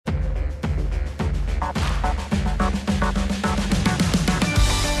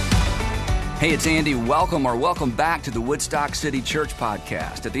Hey, it's Andy. Welcome back to the Woodstock City Church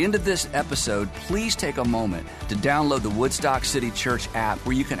podcast. At the end of this episode, please take a moment to download the Woodstock City Church app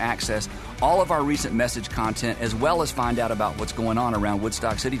where you can access all of our recent message content as well as find out about what's going on around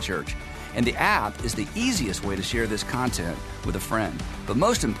Woodstock City Church. And the app is the easiest way to share this content with a friend. But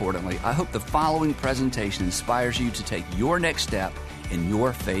most importantly, I hope the following presentation inspires you to take your next step in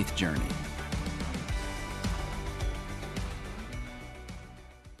your faith journey.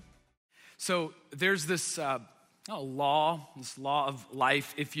 So there's this law of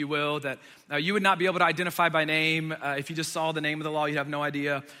life, if you will, that you would not be able to identify by name. If you just saw the name of the law, you'd have no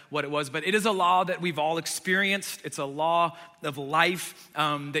idea what it was. But it is a law that we've all experienced. It's a law of life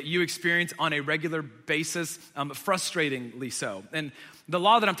that you experience on a regular basis, frustratingly so. And the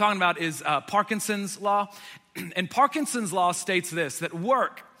law that I'm talking about is Parkinson's law. And Parkinson's law states this, that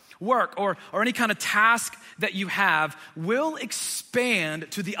work or any kind of task that you have will expand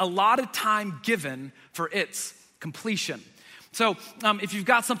to the allotted time given for its completion. So if you've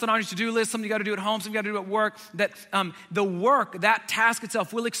got something on your to-do list, something you got to do at home, something you got to do at work, that that task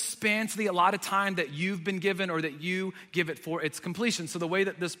itself will expand to the allotted time that you've been given or that you give it for its completion. So the way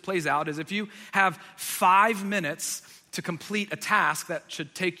that this plays out is if you have 5 minutes to complete a task that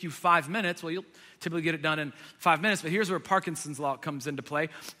should take you 5 minutes, well, you'll typically get it done in 5 minutes, but here's where Parkinson's law comes into play.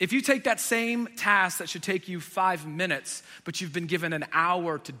 If you take that same task that should take you 5 minutes, but you've been given an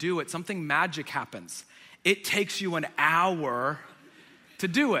hour to do it, something magic happens. It takes you an hour to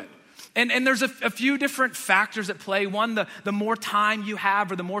do it. And there's a few different factors at play. One, the more time you have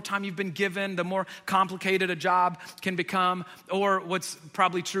or the more time you've been given, the more complicated a job can become. Or what's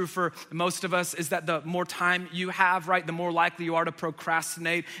probably true for most of us is that the more time you have, right, the more likely you are to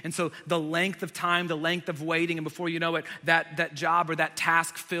procrastinate. And so the length of time, the length of waiting, and before you know it, that job or that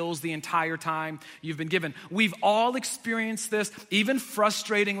task fills the entire time you've been given. We've all experienced this, even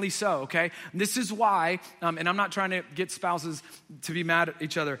frustratingly so, okay? This is why, and I'm not trying to get spouses to be mad at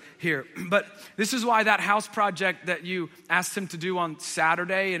each other here, but this is why that house project that you asked him to do on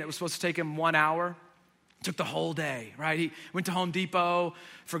Saturday, and it was supposed to take him 1 hour, took the whole day, right? He went to Home Depot,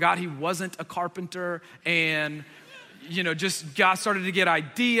 forgot he wasn't a carpenter, and just started to get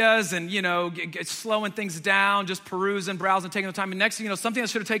ideas and, slowing things down, just perusing, browsing, taking the time. And next thing you know, something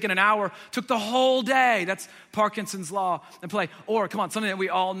that should have taken an hour took the whole day. That's Parkinson's law in play. Or, come on, something that we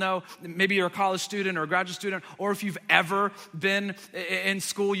all know, maybe you're a college student or a graduate student, or if you've ever been in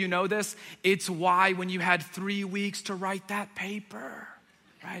school, you know this. It's why when you had 3 weeks to write that paper,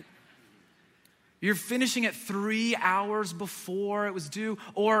 right? You're finishing it 3 hours before it was due.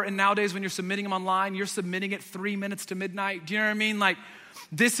 And nowadays when you're submitting them online, you're submitting it 3 minutes to midnight. Do you know what I mean? Like,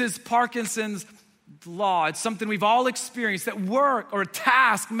 this is Parkinson's law. It's something we've all experienced, that work or a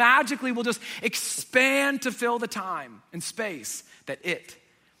task magically will just expand to fill the time and space that it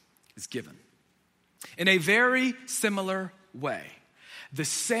is given. In a very similar way, the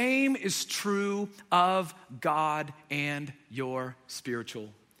same is true of God and your spiritual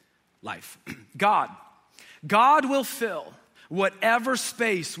life. God will fill whatever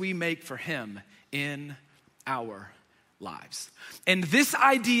space we make for him in our lives. And this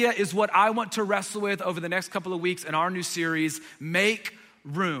idea is what I want to wrestle with over the next couple of weeks in our new series, Make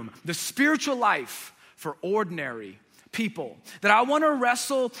Room, the spiritual life for ordinary people. That I want to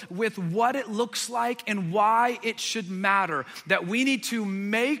wrestle with what it looks like and why it should matter. That we need to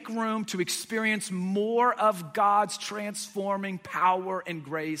make room to experience more of God's transforming power and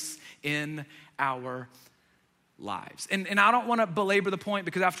grace in our lives. And I don't want to belabor the point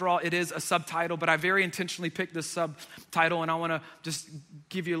because after all, it is a subtitle, but I very intentionally picked this subtitle and I want to just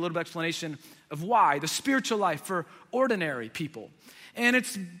give you a little bit of explanation of why. The spiritual life for ordinary people. And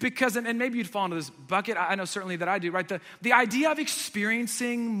it's because, and maybe you'd fall into this bucket, I know certainly that I do, right? The idea of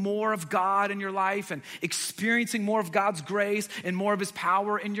experiencing more of God in your life and experiencing more of God's grace and more of his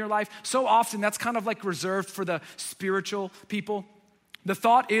power in your life, so often that's kind of like reserved for the spiritual people. The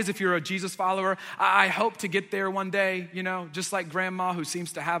thought is, if you're a Jesus follower, I hope to get there one day, just like grandma who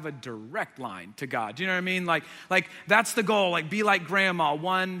seems to have a direct line to God. Do you know what I mean? Like that's the goal, like be like grandma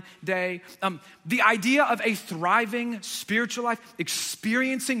one day. The idea of a thriving spiritual life,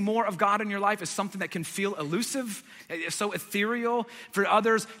 experiencing more of God in your life is something that can feel elusive, so ethereal, for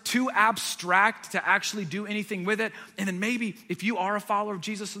others too abstract to actually do anything with it. And then maybe if you are a follower of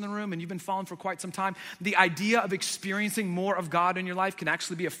Jesus in the room and you've been following for quite some time, the idea of experiencing more of God in your life can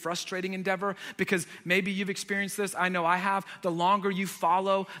actually be a frustrating endeavor because maybe you've experienced this. I know I have. The longer you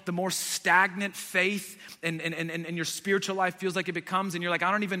follow, the more stagnant faith and your spiritual life feels like it becomes, and you're like,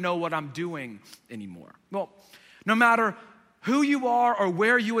 I don't even know what I'm doing anymore. Well, no matter who you are or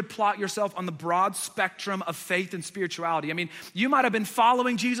where you would plot yourself on the broad spectrum of faith and spirituality. I mean, you might have been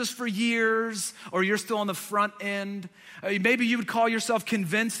following Jesus for years, or you're still on the front end. Maybe you would call yourself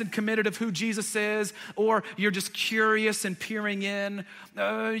convinced and committed of who Jesus is, or you're just curious and peering in.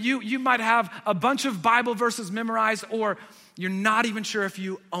 You might have a bunch of Bible verses memorized, or you're not even sure if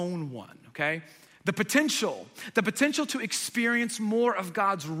you own one, okay? The potential to experience more of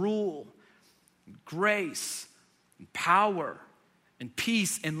God's rule, grace, and power, and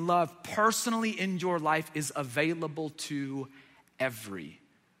peace and love personally in your life is available to everyone.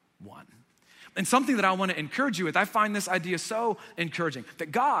 And something that I want to encourage you with, I find this idea so encouraging,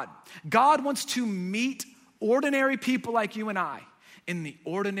 that God wants to meet ordinary people like you and I in the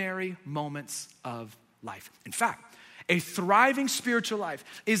ordinary moments of life. In fact, a thriving spiritual life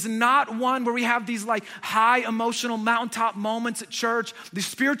is not one where we have these like high emotional mountaintop moments at church. The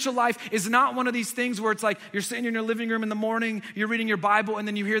spiritual life is not one of these things where it's like you're sitting in your living room in the morning, you're reading your Bible, and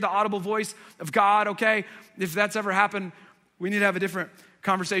then you hear the audible voice of God, okay? If that's ever happened, we need to have a different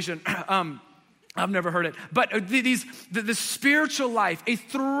conversation. I've never heard it. But the spiritual life, a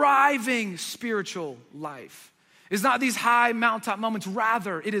thriving spiritual life, is not these high mountaintop moments.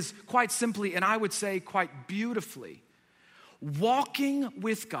 Rather, it is quite simply, and I would say quite beautifully, walking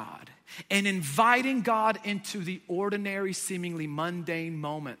with God and inviting God into the ordinary, seemingly mundane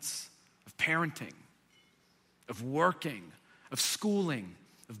moments of parenting, of working, of schooling,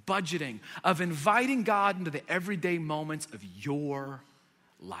 of budgeting, of inviting God into the everyday moments of your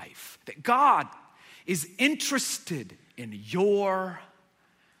life. That God is interested in your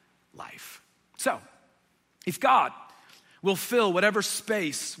life. So, if God will fill whatever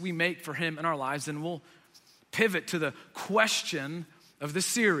space we make for him in our lives, then we'll pivot to the question of the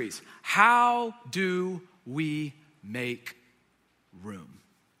series. How do we make room?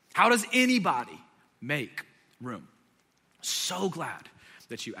 How does anybody make room? So glad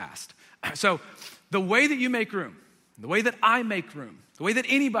that you asked. So the way that you make room, the way that I make room, the way that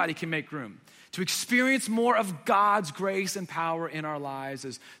anybody can make room to experience more of God's grace and power in our lives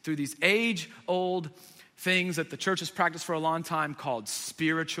is through these age-old things that the church has practiced for a long time called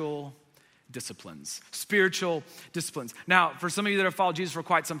spiritual disciplines. Spiritual disciplines. Now, for some of you that have followed Jesus for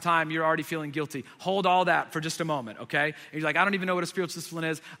quite some time, you're already feeling guilty. Hold all that for just a moment, okay? And you're like, I don't even know what a spiritual discipline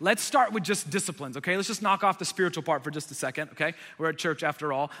is. Let's start with just disciplines, okay? Let's just knock off the spiritual part for just a second, okay? We're at church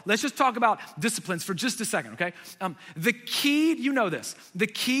after all. Let's just talk about disciplines for just a second, okay? The key, you know this, the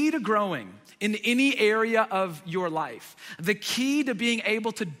key to growing in any area of your life, the key to being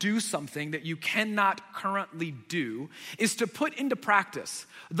able to do something that you cannot currently do is to put into practice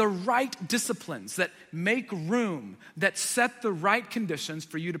the right disciplines that make room, that set the right conditions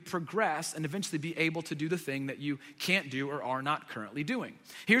for you to progress and eventually be able to do the thing that you can't do or are not currently doing.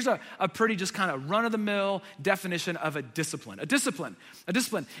 Here's a pretty just kind of run-of-the-mill definition of a discipline. A discipline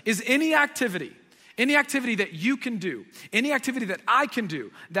is any activity that you can do, any activity that I can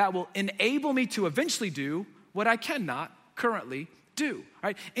do that will enable me to eventually do what I cannot currently do,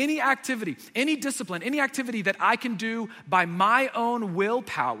 right? Any activity, any discipline, any activity that I can do by my own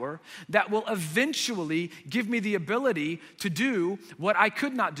willpower that will eventually give me the ability to do what I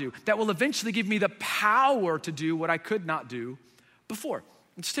could not do, that will eventually give me the power to do what I could not do before.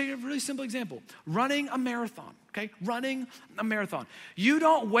 Let's take a really simple example. Running a marathon, okay? Running a marathon. You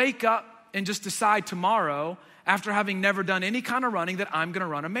don't wake up and just decide tomorrow, after having never done any kind of running, that I'm gonna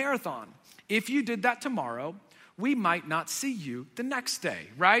run a marathon. If you did that tomorrow, we might not see you the next day,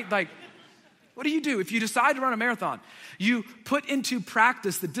 right? Like, what do? If you decide to run a marathon, you put into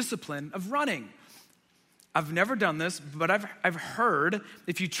practice the discipline of running. I've never done this, but I've heard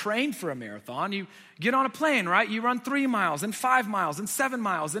if you train for a marathon, you get on a plane, right? You run 3 miles, and 5 miles, and 7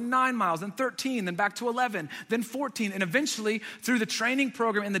 miles, and 9 miles, and 13, then back to 11, then 14. And eventually, through the training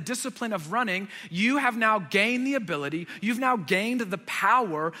program and the discipline of running, you have now gained the ability, you've now gained the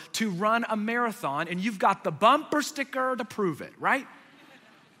power to run a marathon, and you've got the bumper sticker to prove it, right?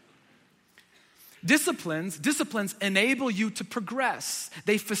 Disciplines enable you to progress.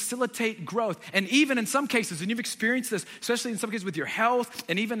 They facilitate growth. And even in some cases, and you've experienced this, especially in some cases with your health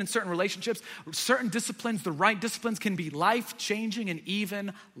and even in certain relationships, certain disciplines, the right disciplines can be life-changing and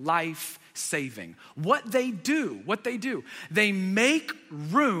even life-saving. What they do, they make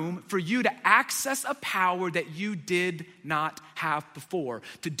room for you to access a power that you did not have before,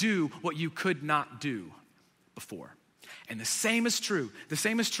 to do what you could not do before. And the same is true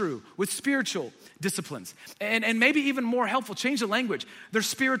with spiritual disciplines. And maybe even more helpful, change the language. They're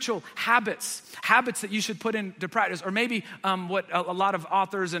spiritual habits that you should put into practice. Or maybe what a lot of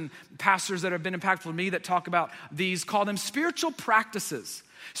authors and pastors that have been impactful to me that talk about these, call them spiritual practices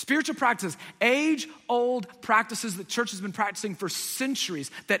Spiritual practices, age-old practices that church has been practicing for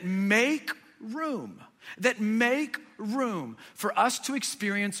centuries that make room for us to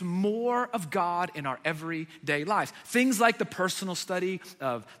experience more of God in our everyday lives. Things like the personal study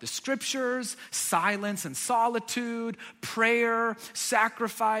of the scriptures, silence and solitude, prayer,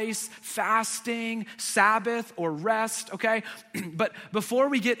 sacrifice, fasting, Sabbath or rest, okay? But before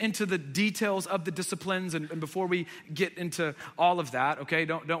we get into the details of the disciplines and before we get into all of that, okay,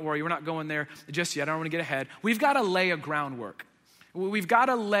 don't worry, we're not going there just yet. I don't want to get ahead. We've got to lay a groundwork. We've got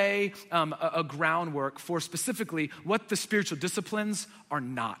to lay a groundwork for specifically what the spiritual disciplines are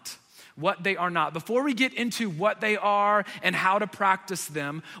not. What they are not. Before we get into what they are and how to practice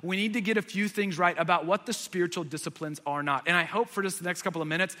them, we need to get a few things right about what the spiritual disciplines are not. And I hope for just the next couple of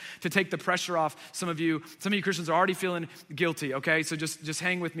minutes to take the pressure off some of you Christians are already feeling guilty, okay? So just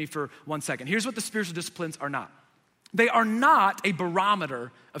hang with me for 1 second. Here's what the spiritual disciplines are not. They are not a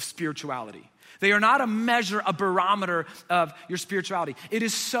barometer of spirituality. They are not a measure, a barometer of your spirituality. It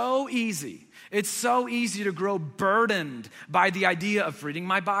is so easy. It's so easy to grow burdened by the idea of reading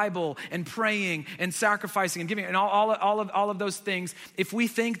my Bible and praying and sacrificing and giving and all of those things if we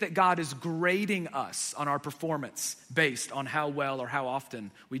think that God is grading us on our performance based on how well or how often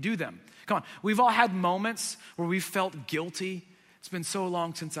we do them. Come on, we've all had moments where we felt guilty. It's been so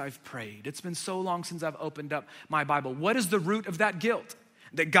long since I've prayed. It's been so long since I've opened up my Bible. What is the root of that guilt?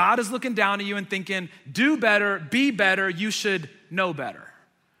 That God is looking down at you and thinking, do better, be better, you should know better.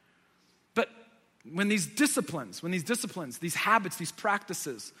 But when these disciplines, these habits, these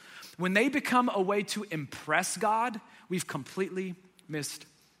practices, when they become a way to impress God, we've completely missed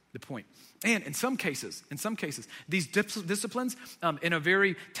the point. And in some cases, these disciplines, in a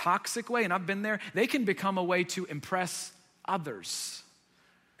very toxic way, and I've been there, they can become a way to impress others.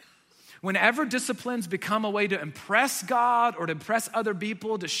 Whenever disciplines become a way to impress God or to impress other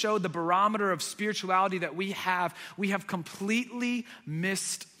people, to show the barometer of spirituality that we have completely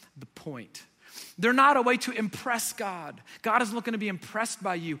missed the point. They're not a way to impress God. God isn't looking to be impressed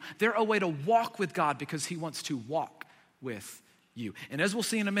by you. They're a way to walk with God because he wants to walk with you. And as we'll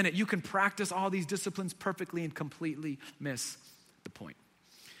see in a minute, you can practice all these disciplines perfectly and completely miss the point.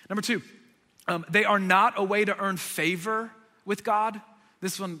 Number two, they are not a way to earn favor with God.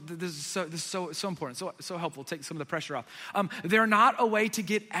 This is so important, so helpful. Take some of the pressure off. They're not a way to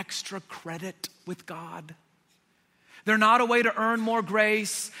get extra credit with God. They're not a way to earn more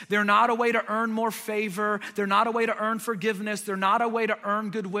grace. They're not a way to earn more favor. They're not a way to earn forgiveness. They're not a way to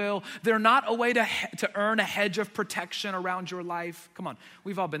earn goodwill. They're not a way to earn a hedge of protection around your life. Come on,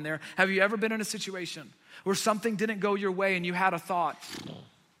 we've all been there. Have you ever been in a situation where something didn't go your way and you had a thought,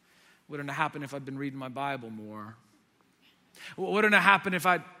 wouldn't have happened if I'd been reading my Bible more? Wouldn't have happened if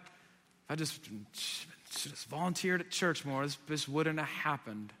I just volunteered at church more? This wouldn't have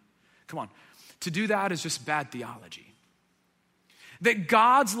happened. Come on. To do that is just bad theology. That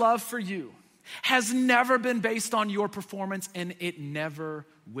God's love for you has never been based on your performance, and it never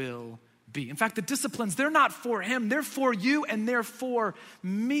will be. In fact, the disciplines, they're not for him. They're for you, and they're for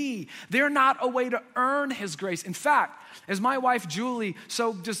me. They're not a way to earn his grace. In fact, as my wife Julie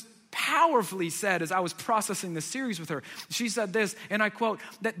so just powerfully said as I was processing this series with her, she said this, and I quote,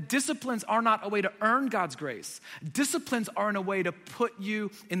 that disciplines are not a way to earn God's grace. Disciplines are in a way to put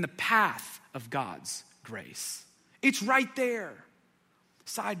you in the path of God's grace. It's right there.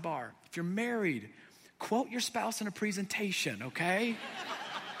 Sidebar, if you're married, quote your spouse in a presentation, okay?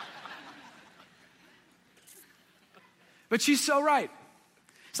 But she's so right.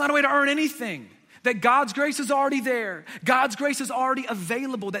 It's not a way to earn anything. That God's grace is already there. God's grace is already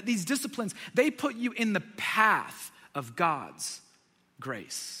available. That these disciplines, they put you in the path of God's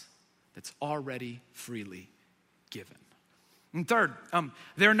grace that's already freely given. And third,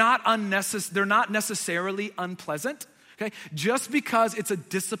 they're not necessarily unpleasant. Okay? Just because it's a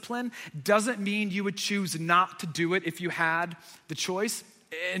discipline doesn't mean you would choose not to do it if you had the choice.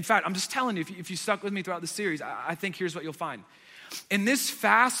 In fact, I'm just telling you, if you stuck with me throughout the series, I think here's what you'll find. In this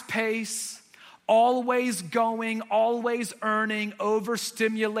fast-paced, always going, always earning,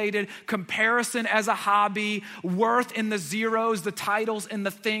 overstimulated, comparison as a hobby, worth in the zeros, the titles and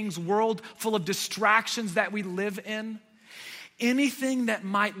the things, world full of distractions that we live in, anything that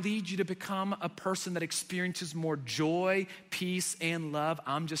might lead you to become a person that experiences more joy, peace, and love,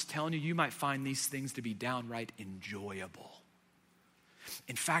 I'm just telling you, you might find these things to be downright enjoyable.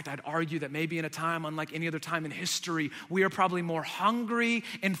 In fact, I'd argue that maybe in a time unlike any other time in history, we are probably more hungry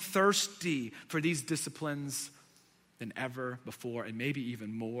and thirsty for these disciplines than ever before, and maybe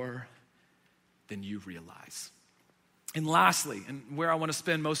even more than you realize. And lastly, and where I want to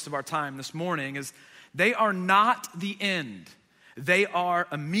spend most of our time this morning, is they are not the end. they are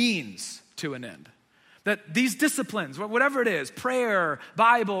a means to an end. That these disciplines, whatever it is, prayer,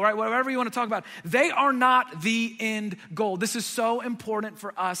 Bible, right, whatever you want to talk about, they are not the end goal. This is so important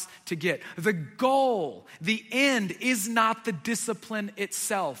for us to get. The goal, the end, is not the discipline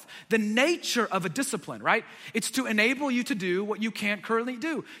itself. The nature of a discipline, right? It's to enable you to do what you can't currently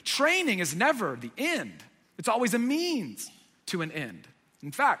do. Training is never the end. It's always a means to an end.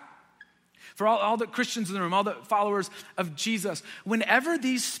 In fact, for all the Christians in the room, all the followers of Jesus, whenever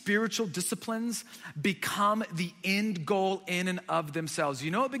these spiritual disciplines become the end goal in and of themselves,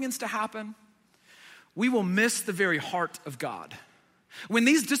 you know what begins to happen? We will miss the very heart of God. When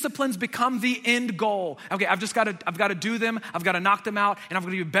these disciplines become the end goal, okay, I've got to do them, I've got to knock them out, and I'm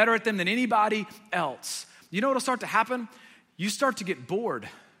going to be better at them than anybody else. You know what'll start to happen? You start to get bored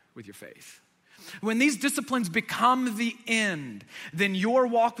with your faith. When these disciplines become the end, then your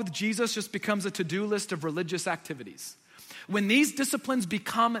walk with Jesus just becomes a to-do list of religious activities. When these disciplines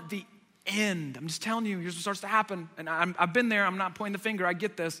become the end, I'm just telling you, here's what starts to happen. And I've been there, I'm not pointing the finger, I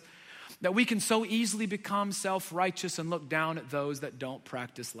get this. That we can so easily become self-righteous and look down at those that don't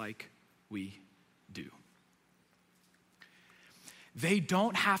practice like we do. They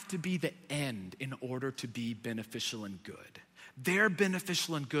don't have to be the end in order to be beneficial and good. They're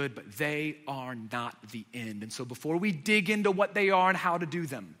beneficial and good, but they are not the end. And so before we dig into what they are and how to do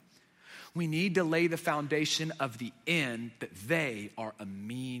them, we need to lay the foundation of the end that they are a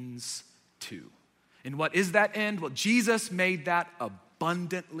means to. And what is that end? Well, Jesus made that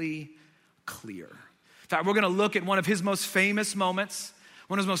abundantly clear. In fact, we're going to look at one of his most famous moments.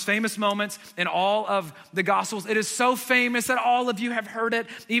 One of his most famous moments in all of the Gospels. It is so famous that all of you have heard it.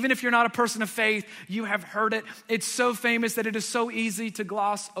 Even if you're not a person of faith, you have heard it. It's so famous that it is so easy to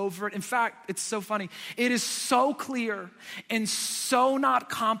gloss over it. In fact, it's so funny. It is so clear and so not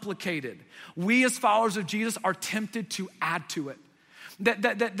complicated. We as followers of Jesus are tempted to add to it.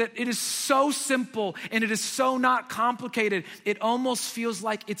 That it is so simple and it is so not complicated, it almost feels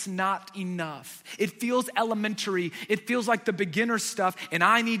like it's not enough. It feels elementary. It feels like the beginner stuff, and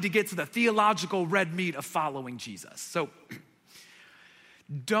I need to get to the theological red meat of following Jesus. So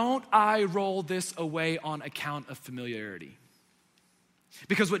don't eye roll this away on account of familiarity.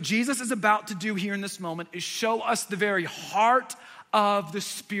 Because what Jesus is about to do here in this moment is show us the very heart of the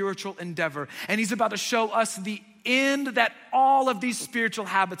spiritual endeavor. And he's about to show us the end that all of these spiritual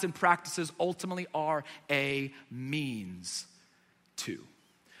habits and practices ultimately are a means to.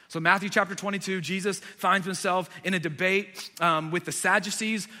 So Matthew chapter 22, Jesus finds himself in a debate with the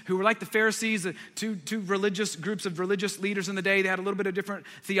Sadducees, who were like the Pharisees, two religious groups of religious leaders in the day. They had a little bit of different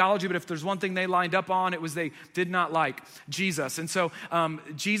theology, but if there's one thing they lined up on, it was they did not like Jesus. And so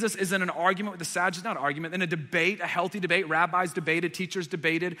Jesus is in an argument with the Sadducees, not an argument, in a debate, a healthy debate. Rabbis debated, teachers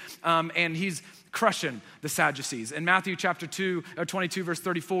debated, and he's crushing the Sadducees. In Matthew chapter 22, verse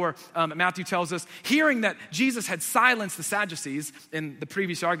 34, Matthew tells us, hearing that Jesus had silenced the Sadducees in the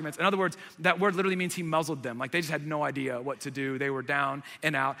previous arguments. In other words, that word literally means he muzzled them. Like they just had no idea what to do. They were down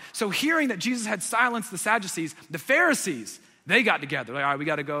and out. So hearing that Jesus had silenced the Sadducees, the Pharisees, they got together. Like, all right, we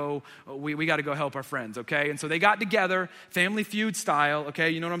got to go help our friends, okay? And so they got together, Family Feud style,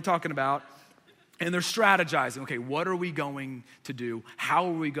 okay? You know what I'm talking about. And they're strategizing. Okay, what are we going to do? How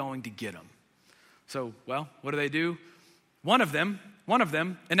are we going to get them? So, well, what do? One of them,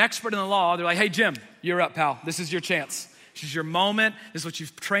 an expert in the law, they're like, hey, Jim, you're up, pal. This is your chance. This is your moment. This is what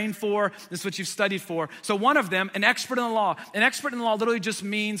you've trained for. This is what you've studied for. So one of them, an expert in the law literally just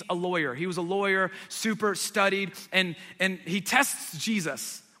means a lawyer. He was a lawyer, super studied, and he tests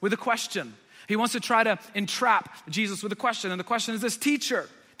Jesus with a question. He wants to try to entrap Jesus with a question. And the question is this: Teacher,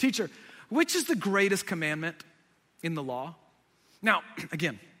 which is the greatest commandment in the law? Now,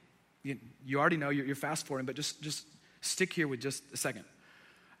 again, you already know, you're fast forwarding, but just stick here with just a second.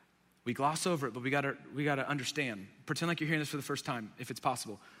 We gloss over it, but we gotta understand. Pretend like you're hearing this for the first time, if it's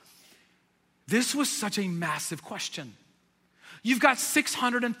possible. This was such a massive question. You've got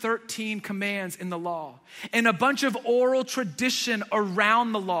 613 commands in the law and a bunch of oral tradition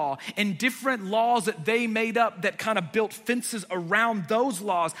around the law and different laws that they made up that kind of built fences around those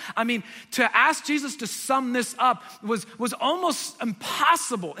laws. I mean, to ask Jesus to sum this up was almost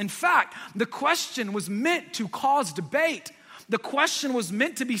impossible. In fact, the question was meant to cause debate. The question was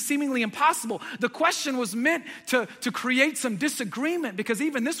meant to be seemingly impossible. The question was meant to create some disagreement, because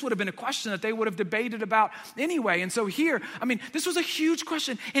even this would have been a question that they would have debated about anyway. And so here, I mean, this was a huge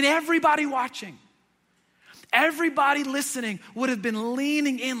question, and everybody watching, everybody listening would have been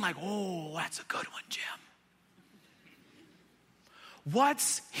leaning in like, oh, that's a good one, Jim.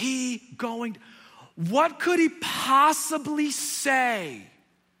 What could he possibly say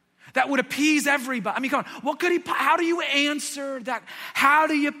that would appease everybody. I mean, come on, how do you answer that? How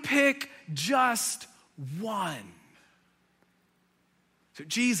do you pick just one? So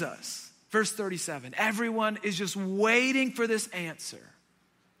Jesus, verse 37, everyone is just waiting for this answer.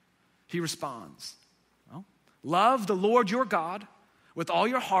 He responds, well, love the Lord your God with all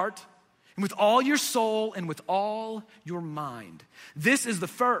your heart and with all your soul and with all your mind. This is the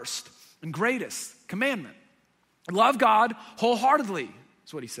first and greatest commandment. Love God wholeheartedly.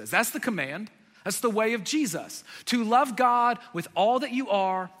 That's what he says. That's the command. That's the way of Jesus. To love God with all that you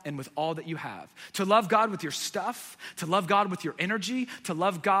are and with all that you have. To love God with your stuff. To love God with your energy. To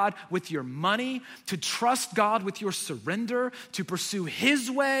love God with your money. To trust God with your surrender. To pursue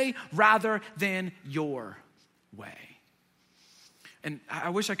his way rather than your way. And I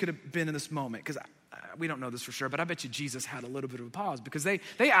wish I could have been in this moment because we don't know this for sure, but I bet you Jesus had a little bit of a pause because they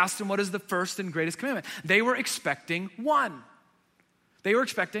asked him, what is the first and greatest commandment? They were expecting one. They were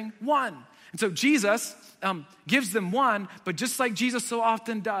expecting one. And so Jesus gives them one, but just like Jesus so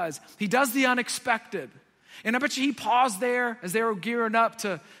often does, he does the unexpected. And I bet you he paused there as they were gearing up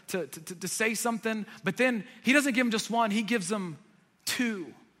to say something, but then he doesn't give them just one, he gives them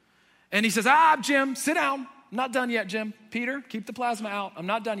two. And he says, Jim, sit down. I'm not done yet, Jim. Peter, keep the plasma out. I'm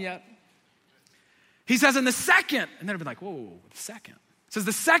not done yet. He says, in the second, and then I've been like, whoa, the second. He says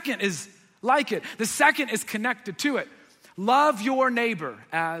the second is like it. The second is connected to it. Love your neighbor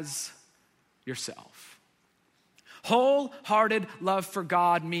as yourself. Wholehearted love for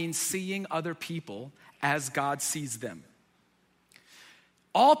God means seeing other people as God sees them.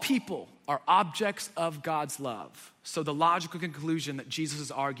 All people are objects of God's love. So the logical conclusion that Jesus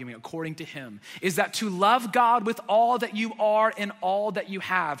is arguing, according to him, is that to love God with all that you are and all that you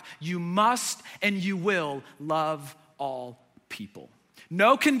have, you must and you will love all people.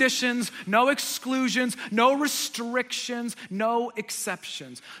 No conditions, no exclusions, no restrictions, no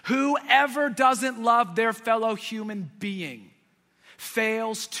exceptions. Whoever doesn't love their fellow human being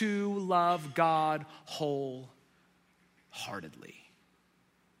fails to love God wholeheartedly.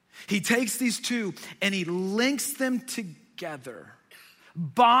 He takes these two and he links them together,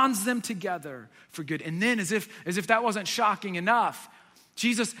 bonds them together for good. And then as if that wasn't shocking enough,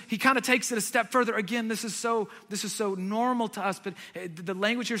 Jesus, he kind of takes it a step further. Again, this is so normal to us, but the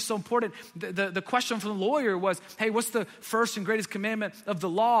language here is so important. The question from the lawyer was, hey, what's the first and greatest commandment of the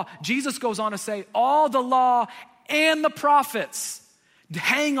law? Jesus goes on to say, all the law and the prophets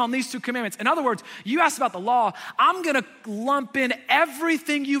hang on these two commandments. In other words, you asked about the law. I'm going to lump in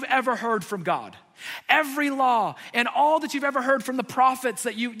everything you've ever heard from God. Every law and all that you've ever heard from the prophets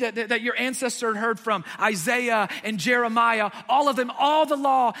that your ancestor heard from, Isaiah and Jeremiah, all of them, all the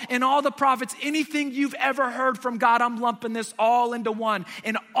law and all the prophets, anything you've ever heard from God, I'm lumping this all into one.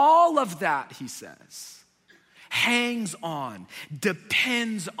 And all of that, he says, hangs on,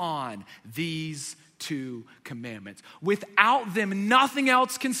 depends on these two commandments. Without them, nothing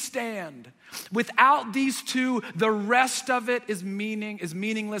else can stand. Without these two, the rest of it is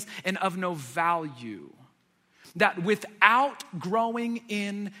meaningless and of no value. That without growing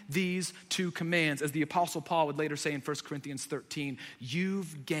in these two commands, as the Apostle Paul would later say in 1 Corinthians 13,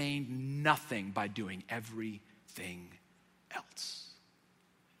 you've gained nothing by doing everything else.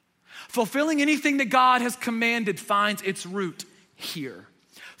 Fulfilling anything that God has commanded finds its root here.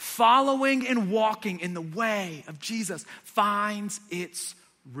 Following and walking in the way of Jesus finds its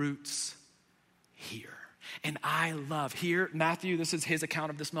roots here. And I love here, Matthew, this is his account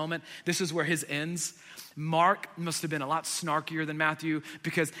of this moment. This is where his ends. Mark must have been a lot snarkier than Matthew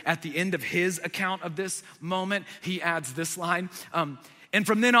because at the end of his account of this moment, he adds this line. And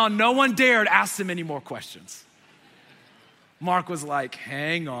from then on, no one dared ask him any more questions. Mark was like,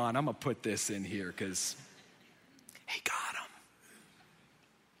 hang on, I'm going to put this in here because he got him.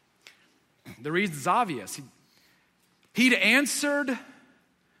 The reason's obvious. He'd answered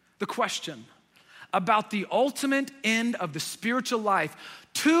the question about the ultimate end of the spiritual life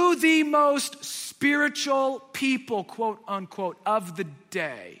to the most spiritual people, quote unquote, of the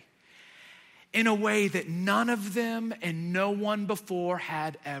day in a way that none of them and no one before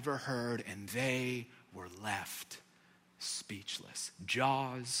had ever heard, and they were left speechless,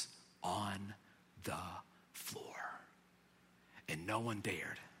 jaws on the floor. And no one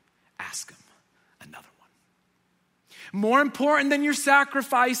dared ask him another one. More important than your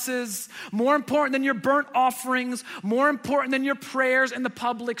sacrifices, more important than your burnt offerings, more important than your prayers in the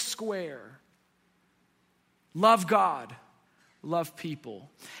public square. Love God, love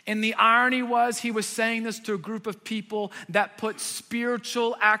people. And the irony was he was saying this to a group of people that put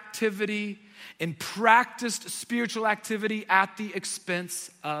spiritual activity and practiced spiritual activity at the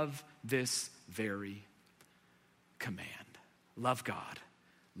expense of this very command. Love God,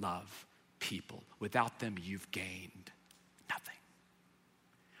 love people. Without them, you've gained nothing.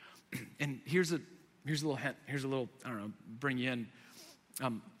 And here's a little hint. Here's a little, I don't know, bring you in.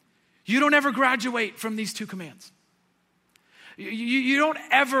 You don't ever graduate from these two commands. You don't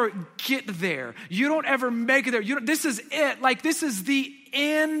ever get there. You don't ever make it there. This is it. Like, this is the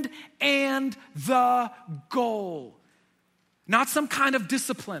end and the goal. Not some kind of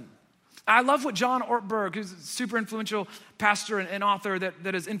discipline. I love what John Ortberg, who's a super influential pastor and author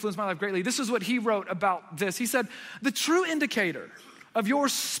that has influenced my life greatly, this is what he wrote about this. He said, the true indicator of your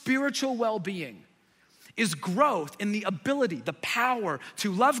spiritual well-being is growth in the ability, the power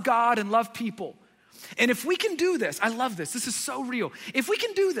to love God and love people. And if we can do this, I love this, this is so real. If we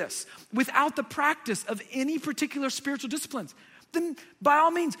can do this without the practice of any particular spiritual disciplines, then by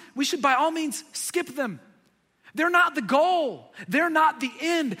all means, we should by all means skip them. They're not the goal. They're not the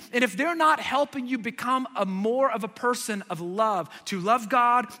end. And if they're not helping you become more of a person of love, to love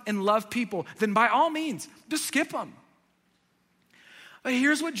God and love people, then by all means, just skip them. But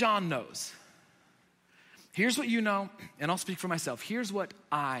here's what John knows. Here's what you know, and I'll speak for myself. Here's what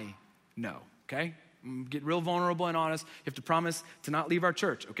I know, okay? Get real vulnerable and honest. You have to promise to not leave our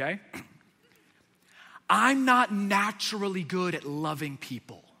church, okay? I'm not naturally good at loving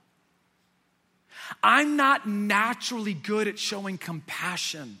people. I'm not naturally good at showing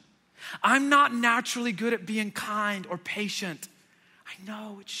compassion. I'm not naturally good at being kind or patient. I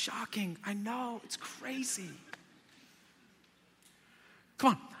know, it's shocking. I know, it's crazy.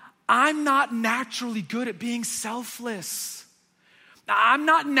 Come on. I'm not naturally good at being selfless. I'm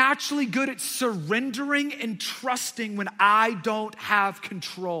not naturally good at surrendering and trusting when I don't have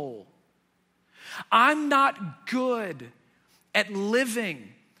control. I'm not good at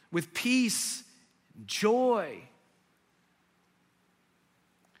living with peace, joy.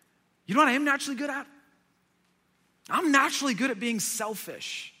 You know what I am naturally good at? I'm naturally good at being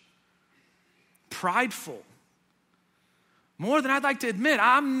selfish, prideful. More than I'd like to admit,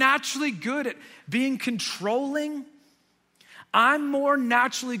 I'm naturally good at being controlling. I'm more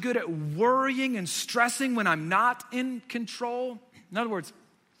naturally good at worrying and stressing when I'm not in control. In other words,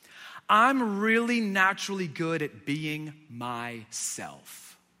 I'm really naturally good at being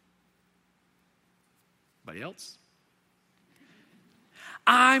myself. Anybody else?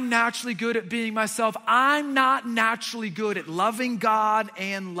 I'm naturally good at being myself. I'm not naturally good at loving God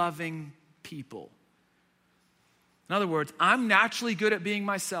and loving people. In other words, I'm naturally good at being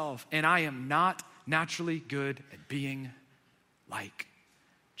myself, and I am not naturally good at being like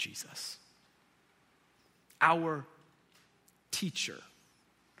Jesus. Our teacher,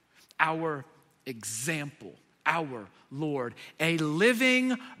 our example, our Lord, a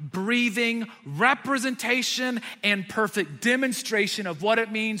living, breathing representation and perfect demonstration of what it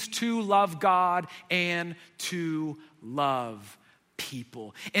means to love God and to love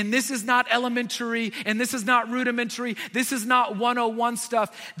people. And this is not elementary, and this is not rudimentary, this is not 101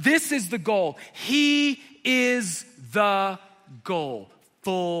 stuff. This is the goal. He is the goal.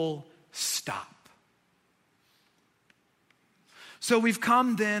 Full stop. So we've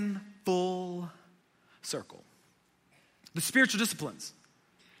come then full circle. The spiritual disciplines,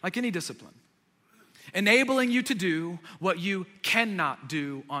 like any discipline, enabling you to do what you cannot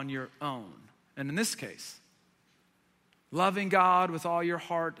do on your own. And in this case, loving God with all your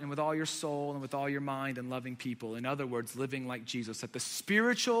heart and with all your soul and with all your mind and loving people. In other words, living like Jesus. That the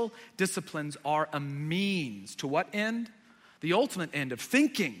spiritual disciplines are a means to what end? The ultimate end of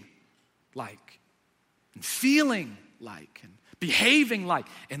thinking like and feeling like and behaving like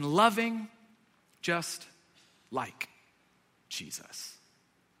and loving just like Jesus.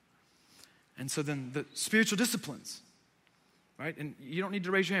 And so then the spiritual disciplines, right? And you don't need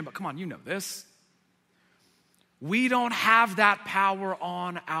to raise your hand, but come on, you know this. We don't have that power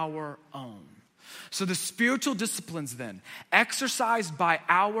on our own. So the spiritual disciplines then, exercised by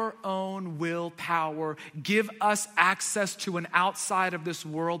our own willpower, give us access to an outside of this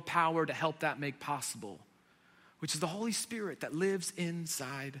world power to help that make possible, which is the Holy Spirit that lives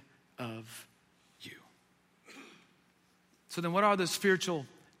inside of you. So then what are the spiritual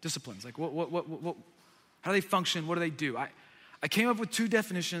disciplines? Like what how do they function? What do they do? I came up with two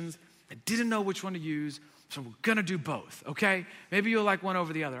definitions. I didn't know which one to use. So we're gonna do both, okay? Maybe you'll like one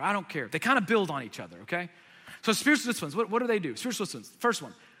over the other. I don't care. They kind of build on each other, okay? So spiritual disciplines, what do they do? Spiritual disciplines, first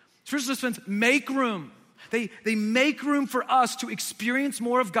one. Spiritual disciplines make room. They make room for us to experience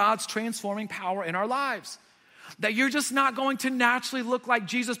more of God's transforming power in our lives. That you're just not going to naturally look like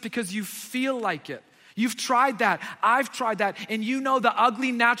Jesus because you feel like it. You've tried that. I've tried that. And you know the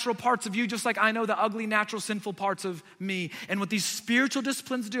ugly natural parts of you just like I know the ugly natural sinful parts of me. And what these spiritual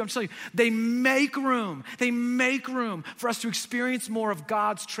disciplines do, I'm telling you, they make room for us to experience more of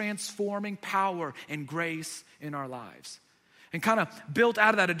God's transforming power and grace in our lives. And kind of built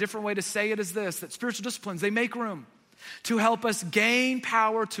out of that, a different way to say it is this, that spiritual disciplines, they make room to help us gain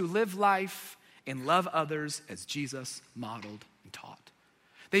power to live life and love others as Jesus modeled and taught.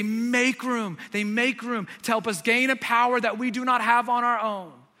 They make room to help us gain a power that we do not have on our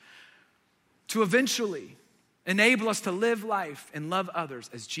own, to eventually enable us to live life and love others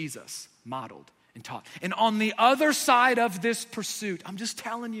as Jesus modeled and taught. And on the other side of this pursuit, I'm just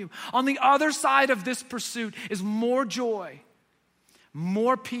telling you, on the other side of this pursuit is more joy,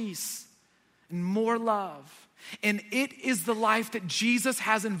 more peace, and more love. And it is the life that Jesus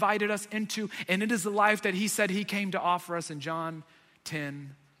has invited us into, and it is the life that he said he came to offer us in John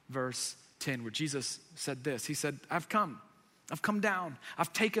 10, verse 10, where Jesus said this. He said, I've come down,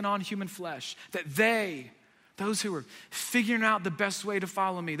 I've taken on human flesh, that those who are figuring out the best way to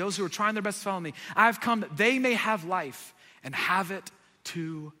follow me, those who are trying their best to follow me, I've come that they may have life and have it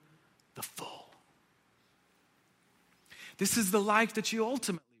to the full. This is the life that you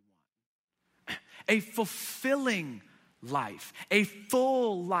ultimately want. A fulfilling life, a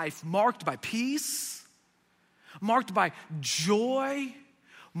full life marked by peace, marked by joy,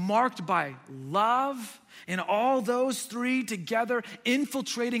 marked by love, and all those three together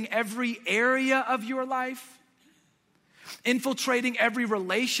infiltrating every area of your life, infiltrating every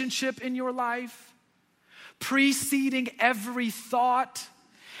relationship in your life, preceding every thought,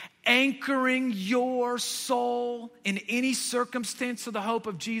 anchoring your soul in any circumstance to the hope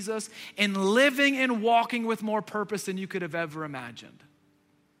of Jesus, and living and walking with more purpose than you could have ever imagined.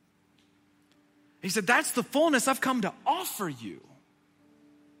 He said, that's the fullness I've come to offer you.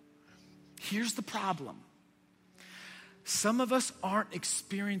 Here's the problem. Some of us aren't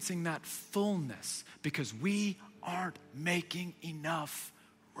experiencing that fullness because we aren't making enough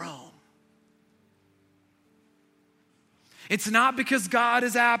room. It's not because God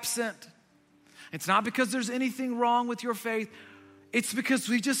is absent. It's not because there's anything wrong with your faith. It's because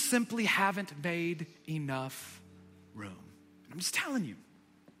we just simply haven't made enough room. I'm just telling you,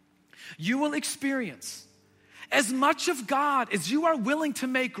 you will experience as much of God as you are willing to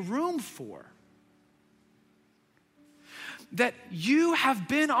make room for. That you have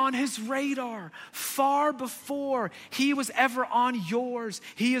been on his radar far before he was ever on yours.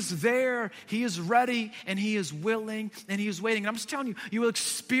 He is there, he is ready, and he is willing, and he is waiting. And I'm just telling you, you will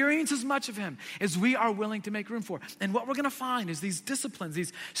experience as much of him as we are willing to make room for. And what we're gonna find is these disciplines,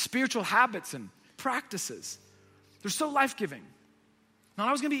 these spiritual habits and practices, they're so life-giving. Not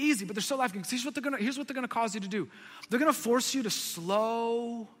always gonna be easy, but they're so life-giving. Here's what they're gonna cause you to do. They're gonna force you to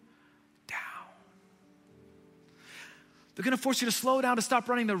slow down. They're gonna force you to slow down, to stop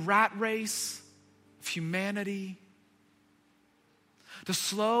running the rat race of humanity, to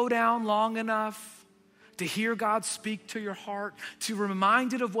slow down long enough to hear God speak to your heart, to be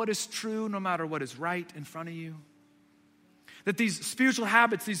reminded of what is true no matter what is right in front of you. That these spiritual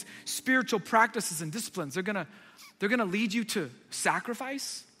habits, these spiritual practices and disciplines, they're gonna lead you to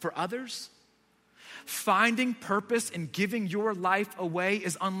sacrifice for others. Finding purpose and giving your life away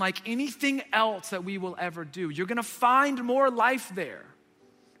is unlike anything else that we will ever do. You're gonna find more life there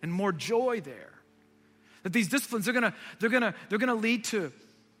and more joy there. That these disciplines, they're gonna lead to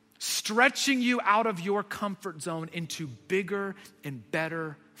stretching you out of your comfort zone into bigger and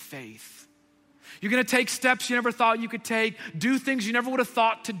better faith. You're gonna take steps you never thought you could take, do things you never would have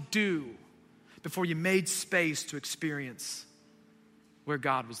thought to do before you made space to experience where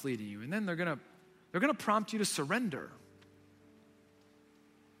God was leading you. And then they're gonna prompt you to surrender,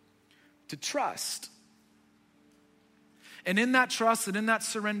 to trust. And in that trust and in that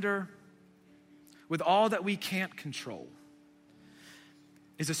surrender, with all that we can't control,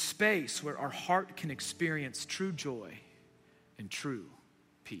 is a space where our heart can experience true joy and true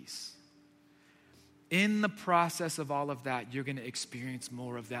peace. In the process of all of that, you're gonna experience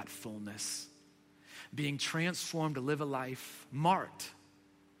more of that fullness, being transformed to live a life marked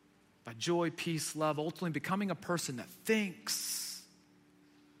by joy, peace, love, ultimately becoming a person that thinks,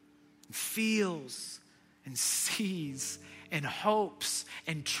 and feels, and sees, and hopes,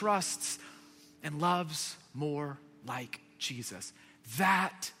 and trusts, and loves more like Jesus.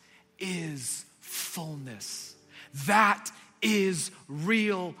 That is fullness. That is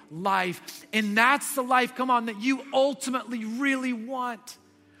real life. And that's the life, come on, that you ultimately really want.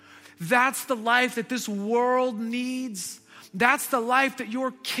 That's the life that this world needs. That's the life that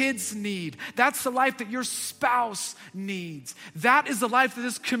your kids need. That's the life that your spouse needs. That is the life that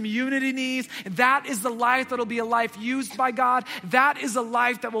this community needs. That is the life that'll be a life used by God. That is a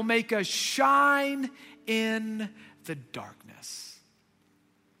life that will make us shine in the darkness.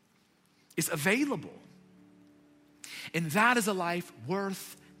 It's available. And that is a life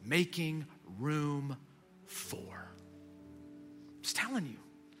worth making room for. I'm just telling you,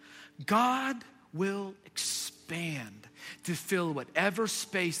 God will expand to fill whatever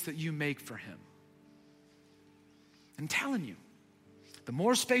space that you make for him. I'm telling you, the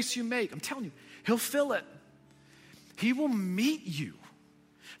more space you make, I'm telling you, he'll fill it. He will meet you.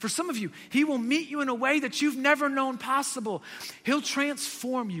 For some of you, he will meet you in a way that you've never known possible. He'll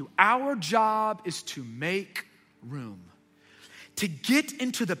transform you. Our job is to make room, to get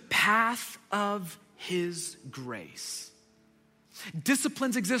into the path of his grace.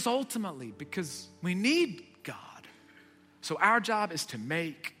 Disciplines exist ultimately because we need God. So our job is to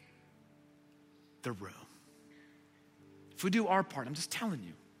make the room. If we do our part, I'm just telling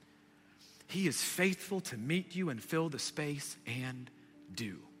you, he is faithful to meet you and fill the space and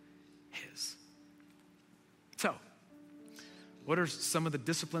do his. So, what are some of the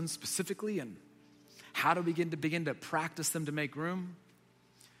disciplines specifically, and how do we begin to practice them to make room?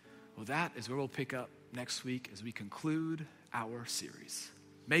 Well, that is where we'll pick up next week as we conclude our series.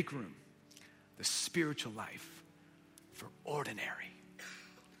 Make room, the spiritual life for ordinary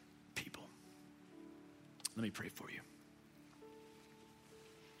people. Let me pray for you.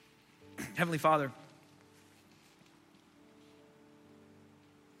 Heavenly Father,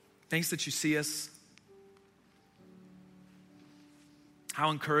 thanks that you see us.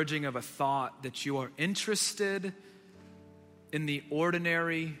 How encouraging of a thought that you are interested in the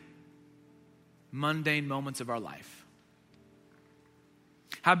ordinary, mundane moments of our life.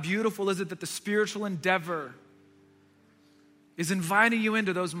 How beautiful is it that the spiritual endeavor is inviting you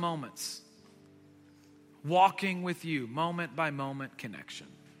into those moments, walking with you, moment by moment connection.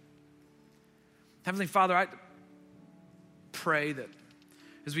 Heavenly Father, I pray that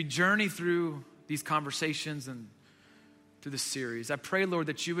as we journey through these conversations and through this series, I pray, Lord,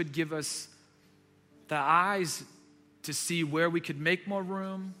 that you would give us the eyes to see where we could make more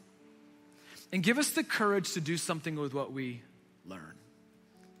room, and give us the courage to do something with what we learn.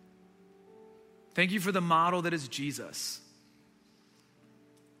 Thank you for the model that is Jesus.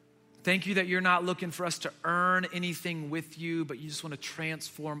 Thank you that you're not looking for us to earn anything with you, but you just want to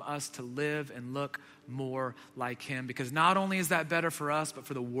transform us to live and look more like him, because not only is that better for us, but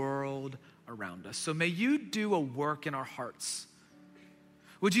for the world around us. So may you do a work in our hearts.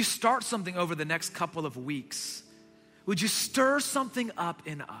 Would you start something over the next couple of weeks? Would you stir something up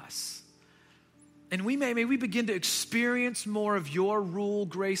in us? And may we begin to experience more of your rule,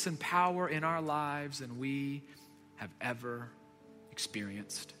 grace, and power in our lives than we have ever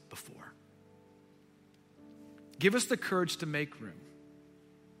experienced before. Give us the courage to make room.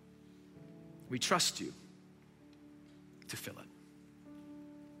 We trust you to fill it.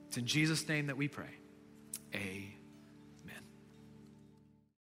 It's in Jesus' name that we pray. Amen.